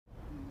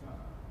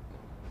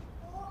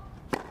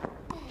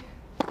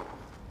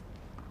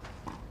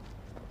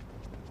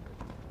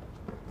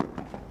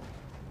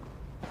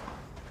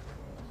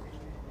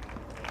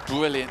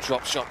brilliant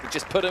drop shot. It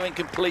just put her in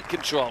complete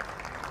control.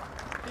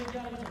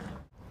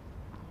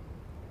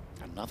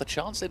 Another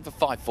chance in for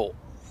 5-4.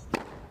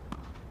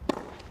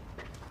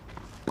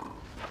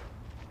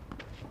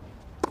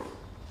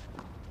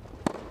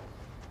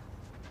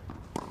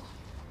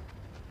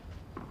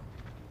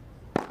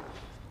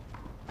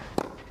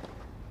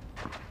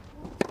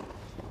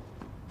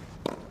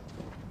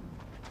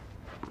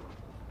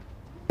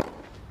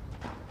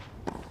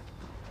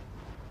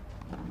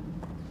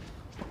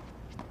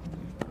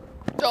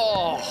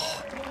 Oh,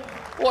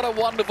 what a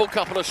wonderful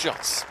couple of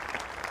shots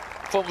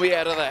from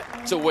Riera there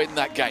to win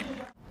that game.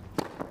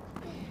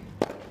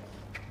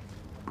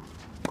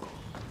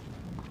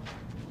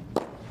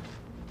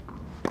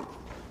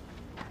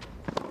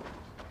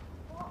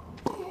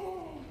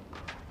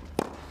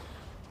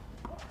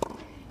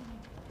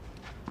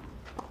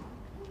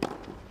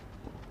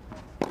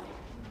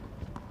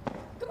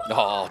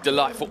 Oh,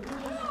 delightful.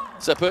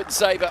 So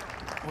Putintseva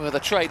with a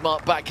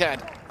trademark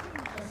backhand.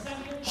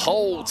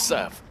 Hold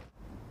serve.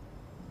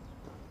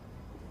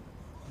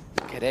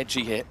 Get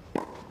edgy here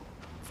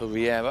for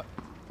Riera.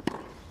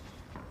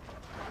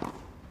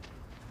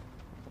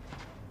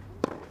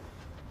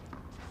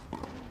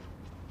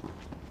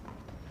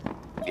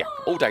 Yeah,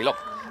 all day long.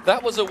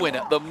 That was a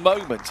winner the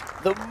moment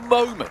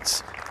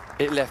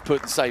it left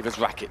Putintseva's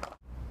racket.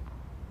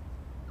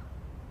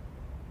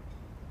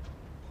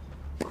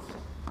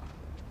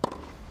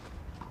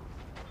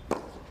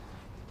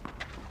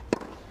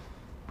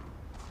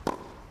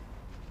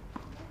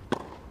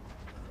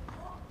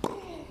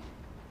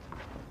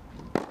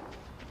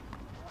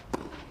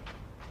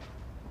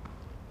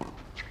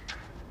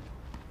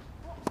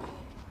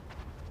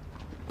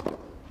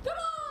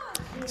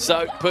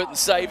 So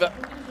Putintseva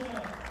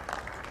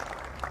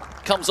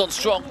comes on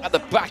strong at the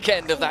back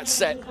end of that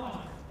set.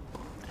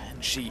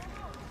 And she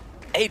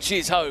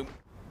edges home.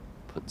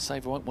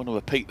 Putintseva won't want to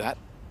repeat that.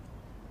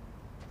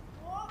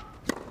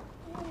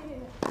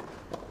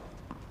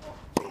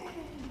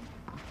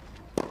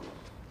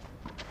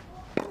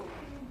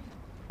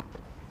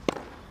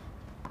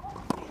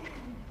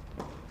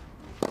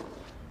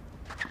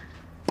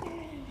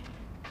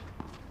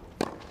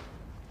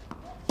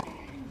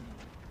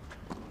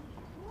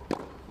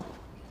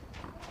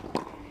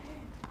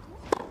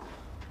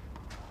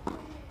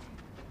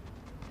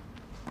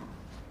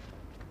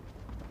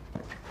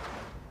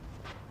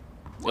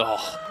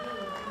 Oh,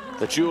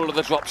 the duel of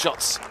the drop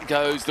shots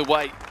goes the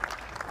way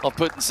of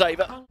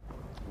Putintseva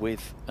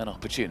with an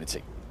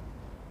opportunity.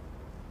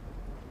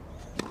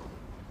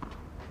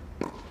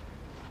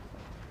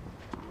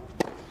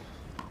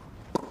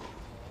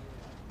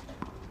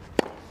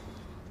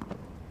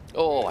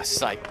 Oh, I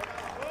say.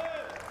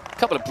 A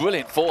couple of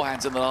brilliant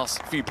forehands in the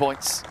last few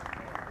points.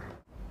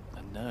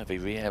 A nervy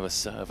Riera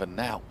serve, and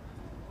now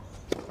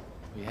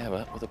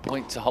Riera with a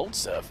point to hold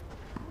serve.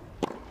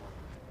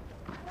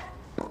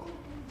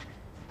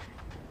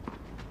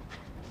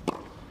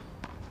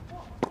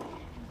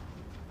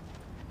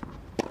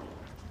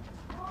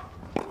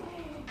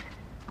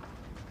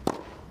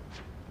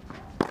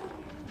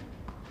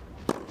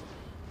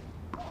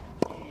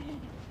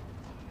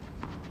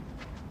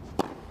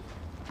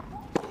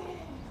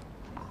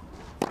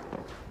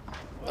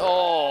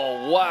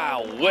 Oh,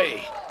 wow-wee.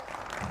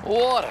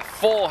 What a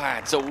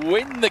forehand to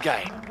win the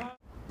game.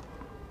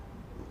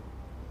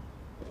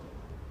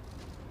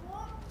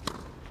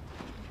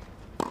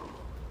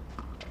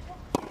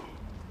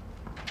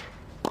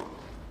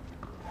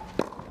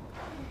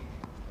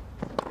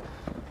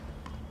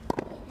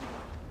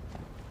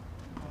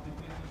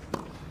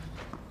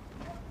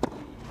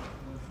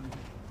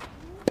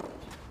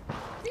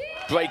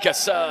 Breaker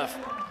serve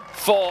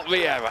for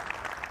Riera.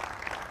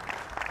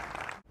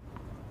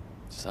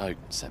 So,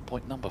 set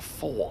point number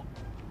 4.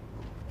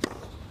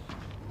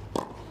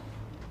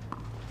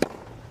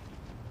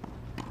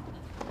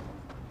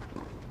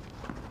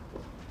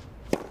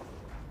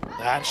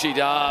 And she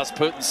does.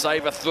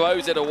 Putintseva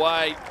throws it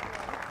away.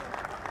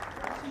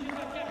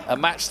 A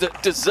match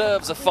that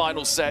deserves a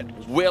final set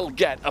will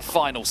get a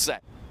final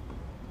set.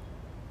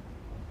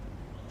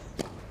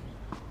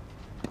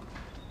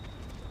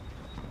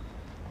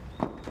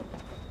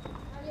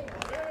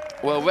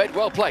 Well read,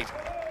 well played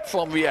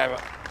from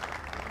Riera.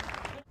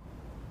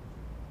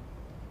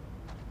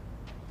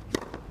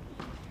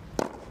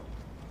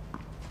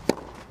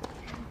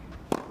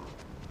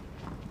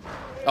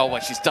 Oh,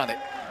 and she's done it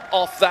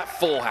off that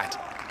forehand.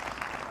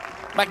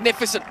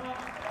 Magnificent.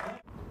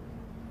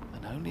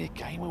 And only a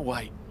game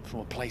away from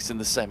a place in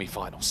the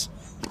semi-finals.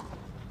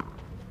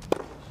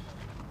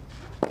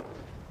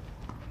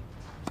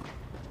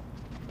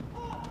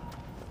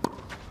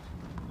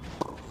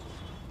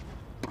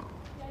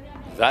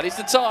 That is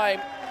the time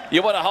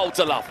you want to hold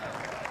to love.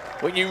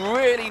 When you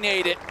really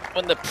need it,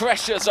 when the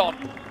pressure's on.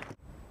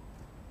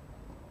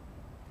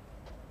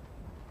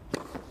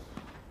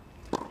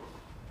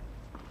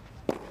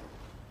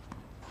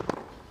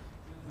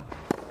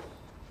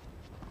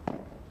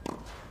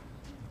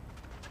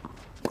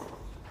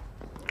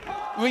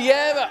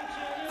 Riera,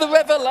 the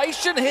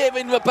revelation here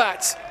in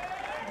Rabat.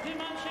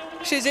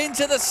 She's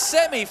into the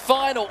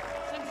semi-final.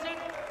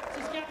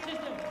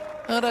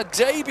 And her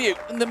debut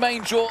in the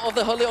main draw of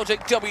the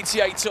Holyalgic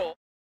WTA Tour.